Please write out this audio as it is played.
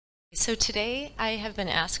So today I have been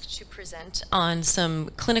asked to present on some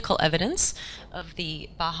clinical evidence of the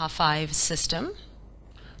Baha 5 system.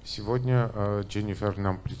 Сегодня Дженнифер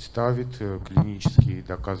нам представит клинические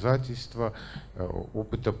доказательства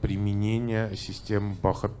опыта применения системы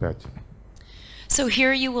Баха 5. So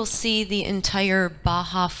here you will see the entire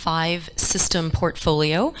Baha 5 system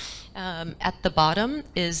portfolio. At the bottom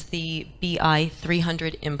is the BI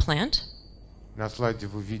 300 implant. На слайде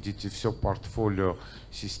вы видите все портфолио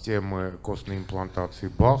системы костной имплантации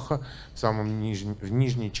Баха. В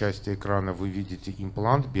нижней части экрана вы видите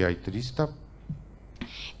имплант BI 300.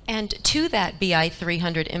 And to that BI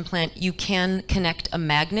 300 implant, you can connect a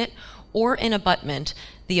magnet or an abutment.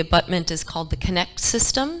 The abutment is called the connect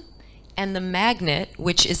system, and the magnet,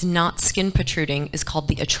 which is not skin protruding, is called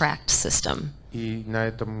the attract system. И на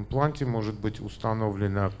этом импланте может быть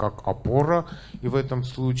установлена как опора, и в этом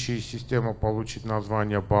случае система получит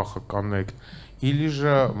название Baha Connect, или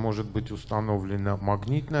же может быть установлено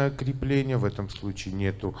магнитное крепление, в этом случае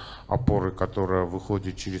нету опоры, которая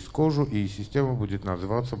выходит через кожу, и система будет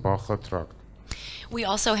называться Baha Attract. We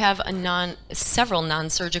also have several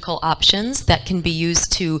non-surgical options that can be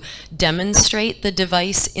used to demonstrate the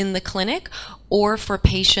device in the clinic or for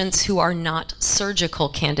patients who are not surgical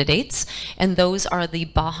candidates, and those are the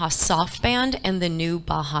Baha Softband and the new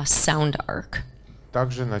Baha Sound Arc.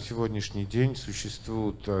 Также на сегодняшний день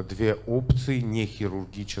существуют две опции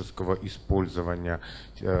нехирургического использования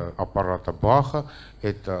аппарата Баха.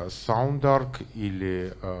 Это Sound Arc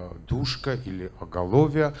или душка или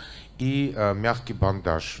оголовье и мягкий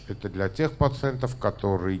бандаж. Это для тех пациентов,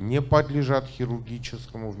 которые не подлежат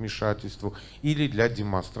хирургическому вмешательству или для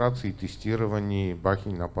демонстрации и тестирования Бахи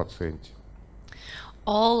на пациенте.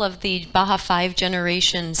 All of the Baha 5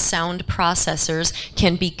 generation sound processors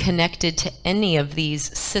can be connected to any of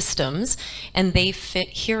these systems, and they fit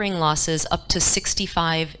hearing losses up to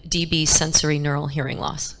 65 dB sensory neural hearing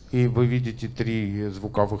loss. И вы видите три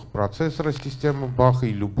звуковых процессора системы Баха,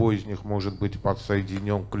 и любой из них может быть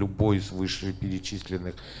подсоединен к любой из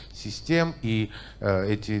вышеперечисленных систем. И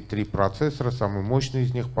эти три процессора, самый мощный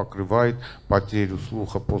из них, покрывает потерю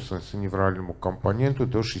слуха по сенсоневральному компоненту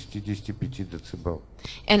до 65 дБ.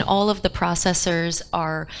 And all of the processors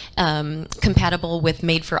are compatible with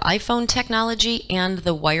made-for-iPhone technology and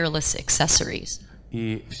the wireless accessories.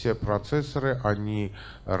 И все процессоры, они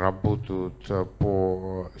работают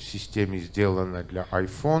по системе, сделанной для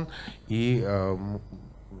iPhone, и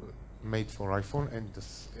made for iPhone,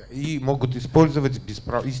 и могут использовать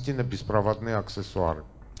истинно беспроводные аксессуары.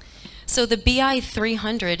 So the BI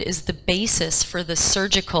 300 is the basis for the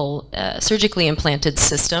surgically implanted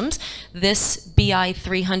systems. This BI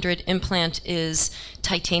 300 implant is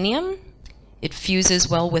titanium. It fuses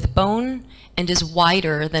well with bone and is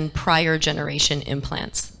wider than prior generation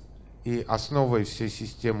implants. И основой всей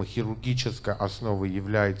системы, хирургической основой,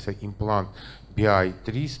 является имплант BI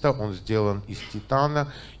 300. Он сделан из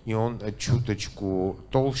титана, и он чуточку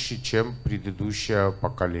толще, чем предыдущее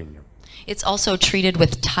поколение. It's also treated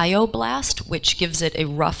with thioblast, which gives it a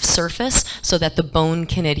rough surface so that the bone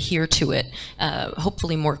can adhere to it,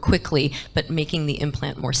 hopefully more quickly, but making the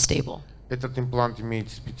implant more stable. Этот имплант имеет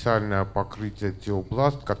специальное покрытие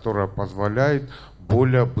теобласт, которое позволяет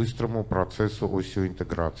более быстрому процессу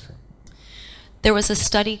осеоинтеграции. There was a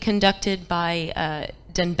study conducted by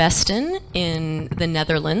Den in the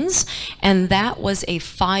Netherlands, and that was a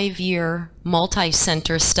 5-year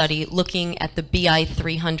multi-center study looking at the BI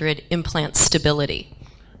 300 implant stability.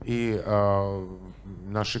 И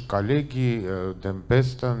наши коллеги, Ден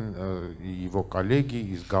и его коллеги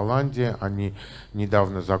из Голландии, они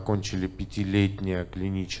недавно закончили 5-летнее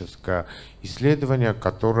клиническое исследование,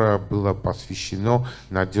 которое было посвящено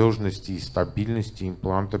надежности и стабильности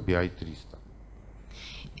импланта BI 300.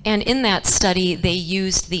 And in that study, they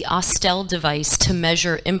used the Ostel device to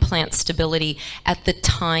measure implant stability at the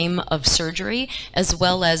time of surgery, as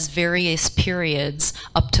well as various periods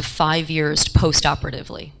up to 5 years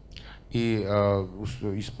postoperatively. И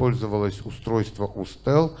использовалось устройство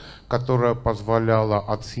Ostel, которое позволяло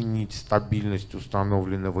оценить стабильность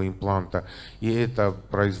установленного импланта. И это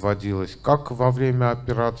производилось как во время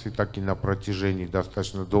операции, так и на протяжении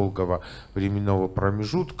достаточно долгого временного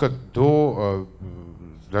промежутка до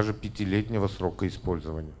даже 5-летнего срока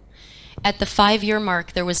использования. At the 5-year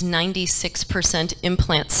mark, there was 96%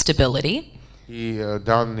 implant stability. И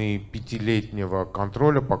данные 5-летнего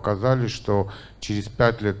контроля показали, что через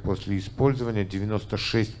 5 лет после использования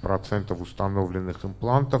 96% установленных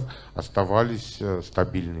имплантов оставались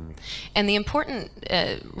стабильными. And the important,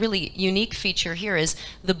 really unique feature here is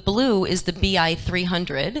the blue is the BI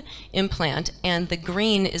 300 implant, and the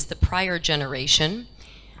green is the prior generation.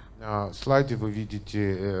 На слайде вы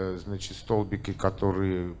видите, значит, столбики,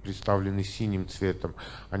 которые представлены синим цветом,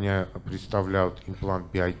 они представляют имплант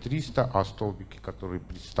BI300, а столбики, которые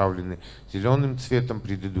представлены зеленым цветом,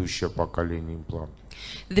 предыдущее поколение импланта.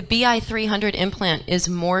 The BI300 implant is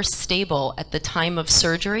more stable at the time of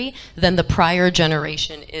surgery than the prior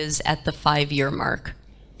generation is at the 5-year mark.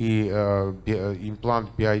 И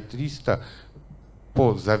имплант BI300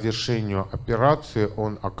 по завершению операции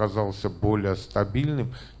он оказался более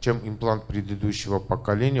стабильным, чем имплант предыдущего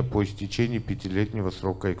поколения по истечении 5-летнего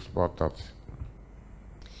срока эксплуатации.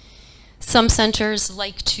 Some centers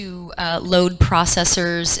like to load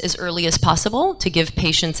processors as early as possible to give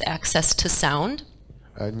patients access to sound.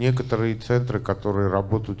 Некоторые центры, которые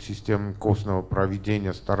работают с системой костного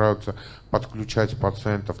проведения, стараются подключать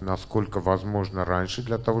пациентов насколько возможно раньше,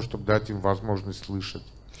 для того, чтобы дать им возможность слышать.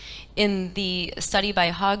 In the study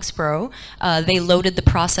by Hogsborough, they loaded the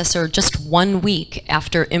processor just 1 week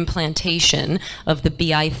after implantation of the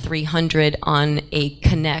BI300 on a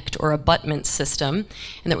connect or abutment system,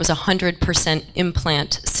 and there was 100%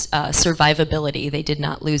 implant survivability. They did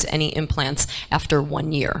not lose any implants after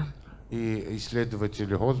 1 year. И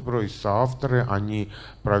исследователи Хосбро и соавторы, они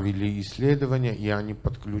провели исследования, и они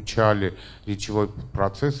подключали речевой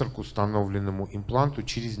процессор к установленному импланту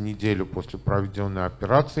через неделю после проведенной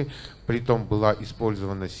операции. Притом была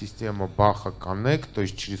использована система Баха Connect, то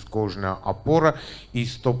есть через кожная опора, и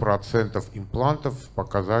 100% имплантов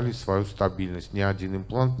показали свою стабильность. Ни один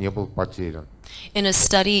имплант не был потерян. In a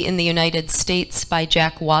study in the United States by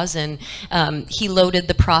Jack Wazen, he loaded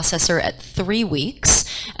the processor at 3 weeks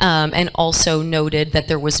and also noted that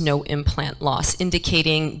there was no implant loss,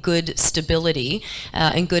 indicating good stability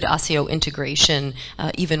and good osseointegration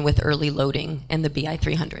even with early loading and the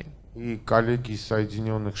BI300. И коллеги из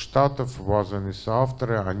Соединенных Штатов, Вазен и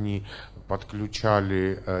соавторы, они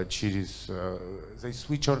подключали через... They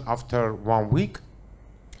switch on after 1 week?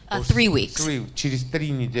 3 weeks. Через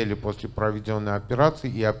 3 недели после проведенной операции,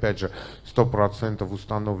 и опять же 100%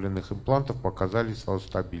 установленных имплантов показали свою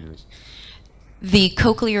стабильность. The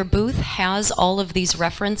cochlear booth has all of these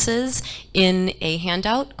references in a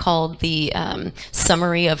handout called the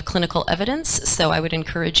Summary of Clinical Evidence, so I would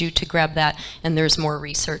encourage you to grab that, and there's more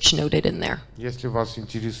research noted in there. Если вас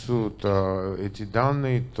интересуют эти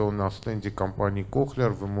данные, то на стенде компании Cochlear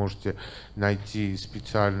вы можете найти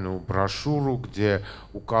специальную брошюру, где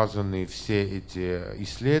указаны все эти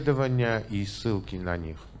исследования и ссылки на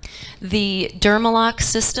них. The Dermalock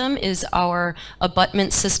system is our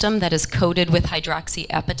abutment system that is coated with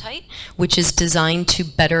hydroxyapatite, which is designed to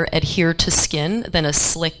better adhere to skin than a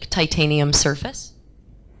slick titanium surface.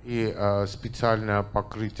 И специальное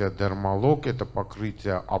покрытие Dermalock — это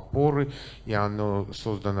покрытие опоры, и оно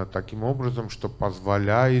создано таким образом, что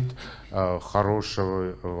позволяет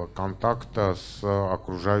хорошего контакта с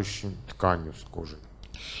окружающей тканью, с кожей.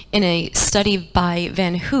 In a study by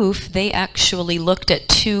Van Hoof, they actually looked at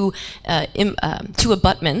two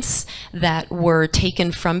abutments that were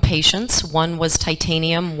taken from patients. One was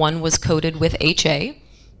titanium, one was coated with HA.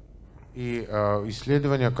 И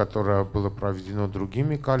исследование, которое было проведено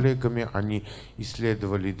другими коллегами, они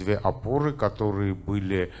исследовали 2 опоры, которые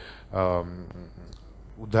были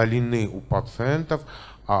удалены у пациентов.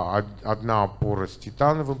 Одна опора с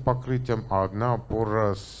титановым покрытием, а одна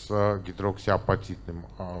опора с гидроксиапатитным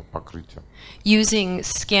покрытием. Using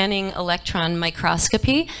scanning electron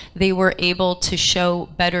microscopy, they were able to show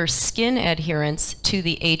better skin adherence to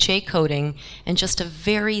the HA coating, and just a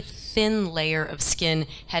very thin layer of skin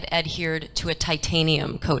had adhered to a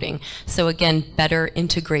titanium coating. So again, better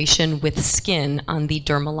integration with skin on the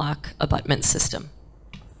Dermalock abutment system.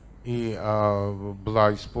 И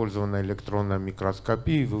была использована электронная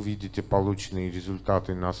микроскопия. Вы видите полученные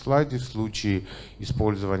результаты на слайде. В случае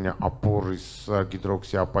использования опоры с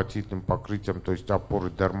гидроксиапатитным покрытием, то есть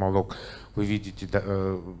опоры Dermalock, вы видите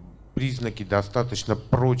признаки достаточно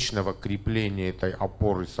прочного крепления этой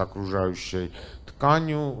опоры с окружающей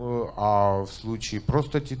тканью, а в случае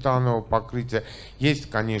просто титанового покрытия есть,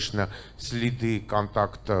 конечно, следы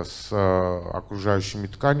контакта с окружающими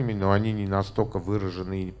тканями, но они не настолько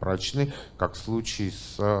выражены и прочны, как в случае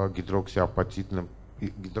с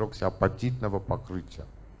гидроксиапатитного покрытия.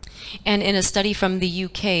 And in a study from the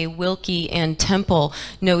UK, Wilkie and Temple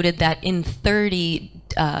noted that in 30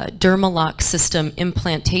 Dermalock system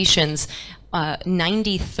implantations,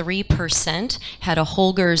 93% had a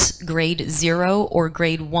Holger's grade 0 or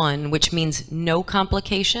grade 1, which means no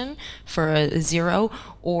complication for a 0,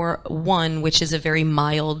 or 1, which is a very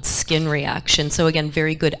mild skin reaction. So again,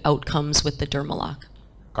 very good outcomes with the Dermalock.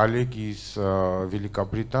 Коллеги из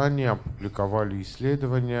Великобритании опубликовали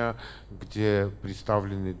исследования, где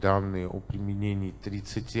представлены данные о применении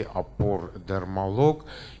 30 опор дермалог,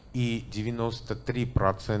 и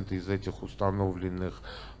 93% из этих установленных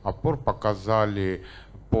опор показали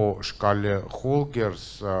по шкале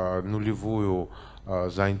Холгерс нулевое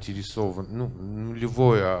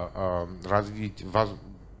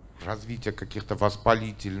развитие каких-то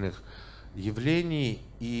воспалительных явлений,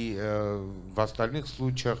 и в остальных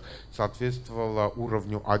случаях соответствовало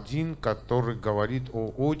уровню 1, который говорит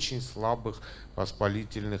о очень слабых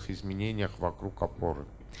воспалительных изменениях вокруг опоры.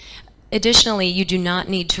 Additionally, you do not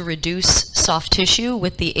need to reduce soft tissue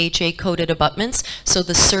with the HA-coated abutments, so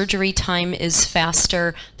the surgery time is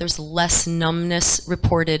faster, there's less numbness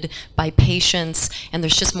reported by patients, and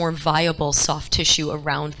there's just more viable soft tissue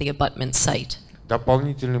around the abutment site.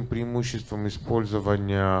 Дополнительным преимуществом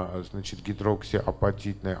использования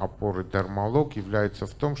гидроксиапатитной опоры дермалог является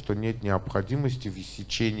в том, что нет необходимости в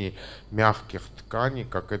иссечении мягких тканей,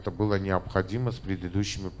 как это было необходимо с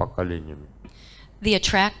предыдущими поколениями. The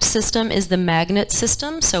attract system is the magnet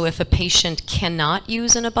system, so if a patient cannot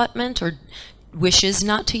use an abutment or wishes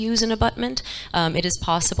not to use an abutment, it is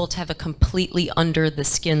possible to have a completely under the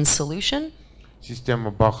skin solution.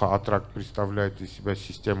 Система Баха Аттракт представляет из себя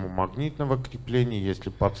систему магнитного крепления. Если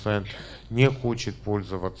пациент не хочет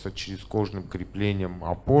пользоваться через кожным креплением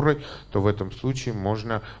опорой, то в этом случае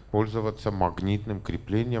можно пользоваться магнитным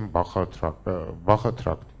креплением Баха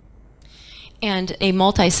Аттракт. And a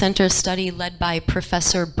multi-center study led by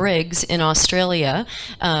Professor Briggs in Australia,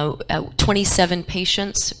 27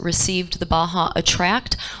 patients received the Baha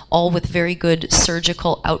Attract, all with very good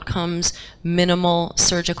surgical outcomes, minimal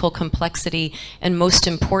surgical complexity, and most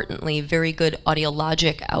importantly, very good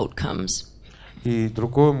audiologic outcomes. И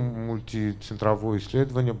другое мультицентровое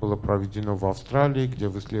исследование было проведено в Австралии, где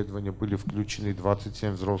в исследование были включены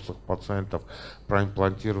 27 взрослых пациентов,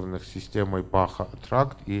 проимплантированных системой Баха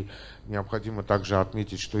Аттракт. И необходимо также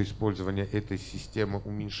отметить, что использование этой системы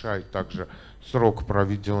уменьшает также срок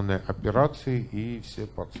проведенной операции, и все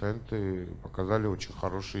пациенты показали очень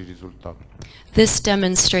хорошие результаты. This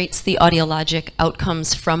demonstrates the audiologic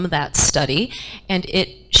outcomes from that study, and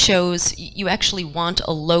it shows you actually want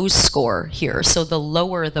a low score here, so the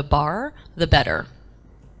lower the bar, the better.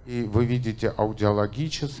 И вы видите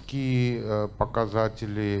аудиологические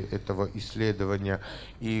показатели этого исследования,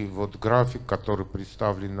 и вот график, который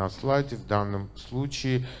представлен на слайде, в данном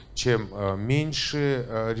случае, чем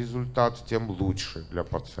меньше результат, тем лучше для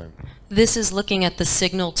пациента. This is looking at the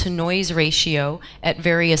signal-to-noise ratio at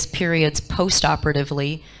various periods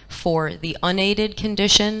post-operatively for the unaided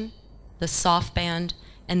condition, the soft band,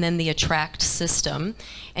 and then the attract system.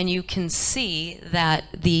 And you can see that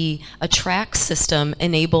the attract system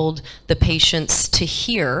enabled the patients to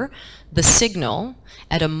hear the signal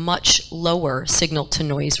at a much lower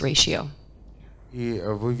signal-to-noise ratio. И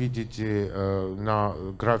вы видите, на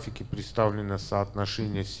графике представлено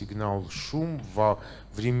соотношение сигнал-шум во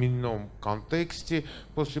временном контексте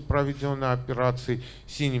после проведенной операции.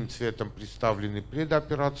 Синим цветом представлены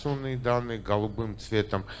предоперационные данные, голубым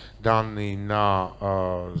цветом данные на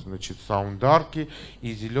саундарке,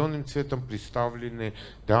 и зеленым цветом представлены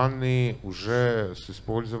данные уже с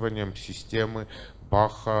использованием системы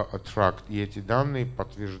Баха Аттракт. И эти данные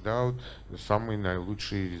подтверждают самые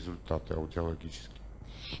наилучшие результаты аудиологические.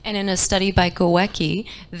 And in a study by Goecki,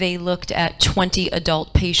 they looked at 20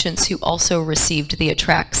 adult patients who also received the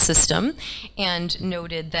attract system and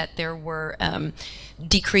noted that there were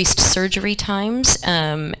decreased surgery times,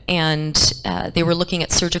 and they were looking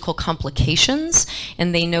at surgical complications,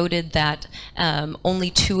 and they noted that only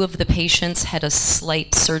 2 of the patients had a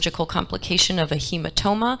slight surgical complication of a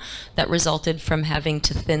hematoma that resulted from having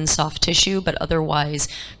to thin soft tissue, but otherwise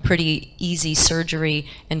pretty easy surgery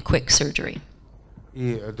and quick surgery.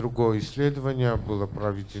 И другое исследование было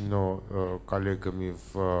проведено коллегами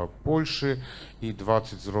в Польше, и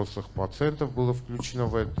 20 взрослых пациентов было включено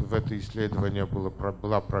в это исследование.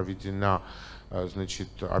 Была проведена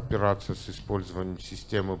операция с использованием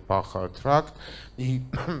системы Баха Аттракт, и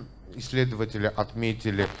исследователи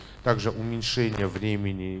отметили также уменьшение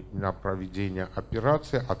времени на проведение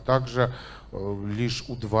операции, а также лишь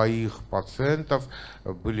у 2 пациентов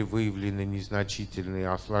были выявлены незначительные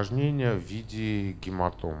осложнения в виде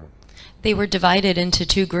гематомы. They were divided into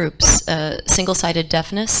 2 groups, single-sided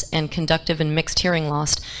deafness and conductive and mixed hearing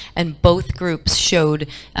loss, and both groups showed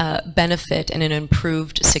benefit and an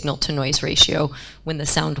improved signal-to-noise ratio when the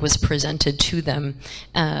sound was presented to them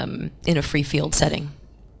in a free field setting.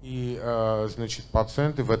 И, значит,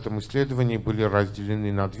 пациенты в этом исследовании были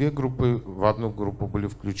разделены на две группы. В одну группу были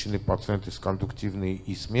включены пациенты с кондуктивной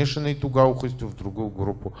и смешанной тугоухостью, в другую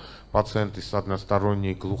группу пациенты с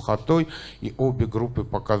односторонней глухотой. И обе группы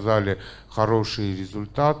показали хорошие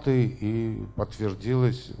результаты и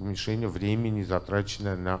подтвердилось уменьшение времени,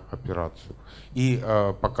 затраченное на операцию. И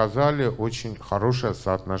показали очень хорошее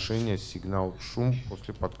соотношение сигнал-шум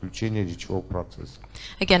после подключения речевого процесса.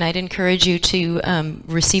 Again, I'd encourage you to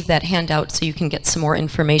receive that handout so you can get some more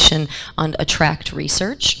information on ATTRACT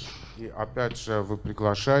research. И опять же, вы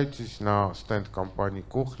приглашаетесь на стенд компании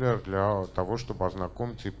Cochlear для того, чтобы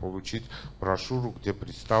ознакомиться и получить брошюру, где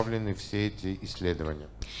представлены все эти исследования.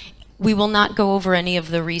 We will not go over any of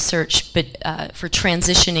the research for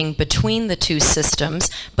transitioning between the two systems,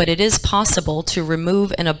 but it is possible to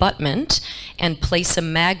remove an abutment and place a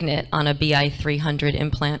magnet on a BI300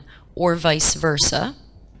 implant or vice versa.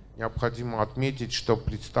 Необходимо отметить, что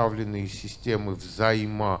представленные системы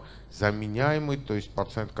взаимозаменяемы, то есть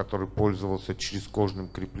пациент, который пользовался черезкожным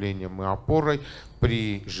креплением и опорой,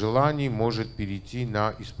 при желании может перейти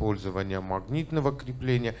на использование магнитного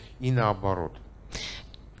крепления и наоборот.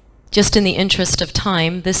 Just in the interest of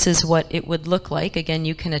time, this is what it would look like. Again,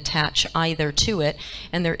 you can attach either to it,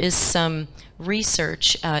 and there is some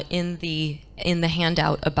research in the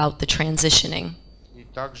handout about the transitioning. И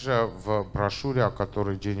также в брошюре, о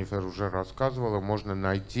которой Дженнифер уже рассказывала, можно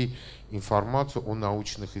найти информацию о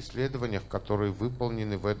научных исследованиях, которые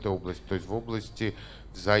выполнены в этой области, то есть в области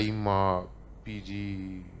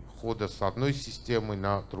взаимоперехода с одной системы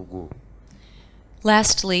на другую.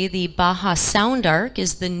 Lastly, the Baha Sound Arc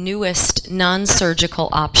is the newest non-surgical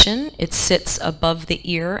option. It sits above the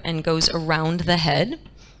ear and goes around the head.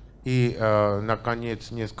 И,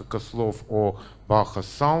 наконец, несколько слов о Баха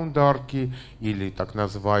Sound Arc, или так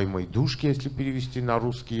называемой душке, если перевести на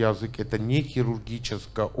русский язык. Это не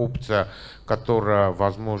хирургическая опция, которая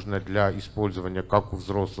возможна для использования как у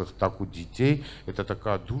взрослых, так и у детей. Это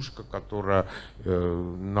такая душка, которая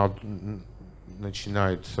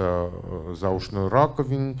начинается за ушной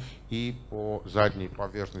раковиной и по задней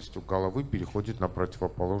поверхности головы переходит на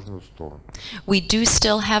противоположную сторону. We do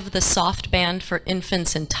still have the soft band for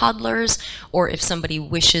infants and toddlers, or if somebody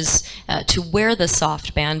wishes to wear the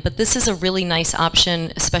soft band, but this is a really nice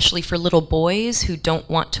option, especially for little boys who don't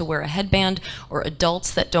want to wear a headband or adults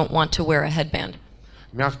that don't want to wear a headband.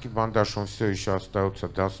 Мягкий бандаж, он все еще остается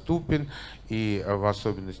доступен, и в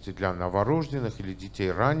особенности для новорожденных или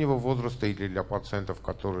детей раннего возраста, или для пациентов,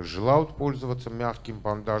 которые желают пользоваться мягким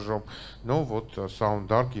бандажом. Но вот Sound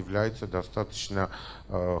Arc является достаточно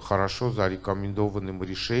хорошо зарекомендованным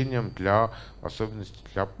решением для, в особенности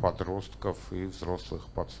для подростков и взрослых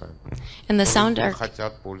пациентов, которые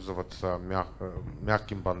хотят пользоваться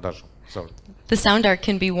мягким бандажом. The Sound Arc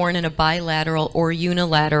can be worn in a bilateral or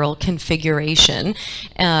unilateral configuration,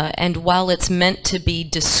 and while it's meant to be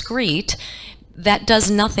discreet, that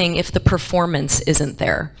does nothing if the performance isn't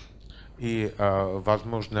there. И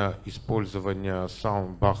возможно использование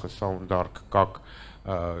Baha Sound Arc как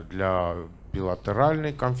для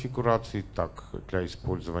билатеральной конфигурации, так для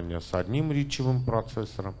использования с одним речевым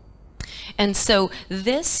процессором. And so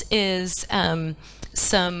this is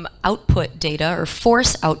some output data or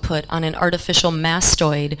force output on an artificial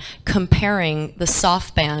mastoid comparing the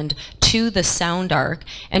soft band to the Sound Arc,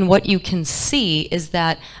 and what you can see is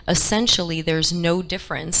that essentially there's no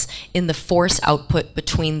difference in the force output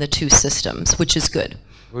between the two systems, which is good.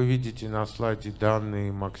 Вы видите на слайде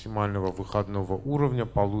данные максимального выходного уровня,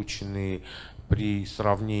 полученные при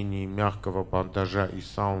сравнении мягкого бандажа и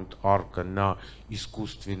Sound Arc на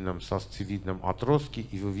искусственном сосцевидном отростке,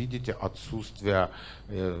 и вы видите отсутствие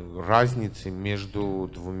разницы между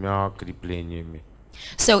двумя креплениями.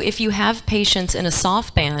 So if you have patients in a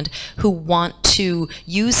soft band who want to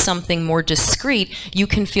use something more discreet, you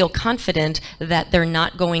can feel confident that they're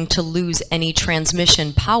not going to lose any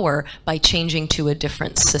transmission power by changing to a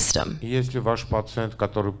different system. Если ваш пациент,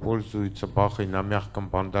 который пользуется Бахой на мягком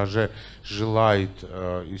бандаже, желает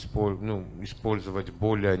использовать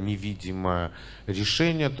более невидимое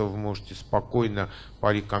решение, то вы можете спокойно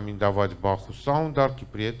порекомендовать Баху Sound Arc, и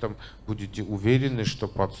при этом будете уверены, что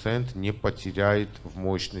пациент не потеряет в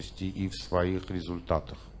мощности и в своих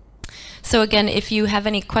результатах. So again, if you have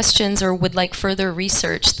any questions or would like further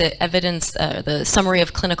research, the evidence, the summary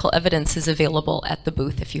of clinical evidence is available at the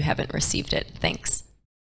booth if you haven't received it. Thanks.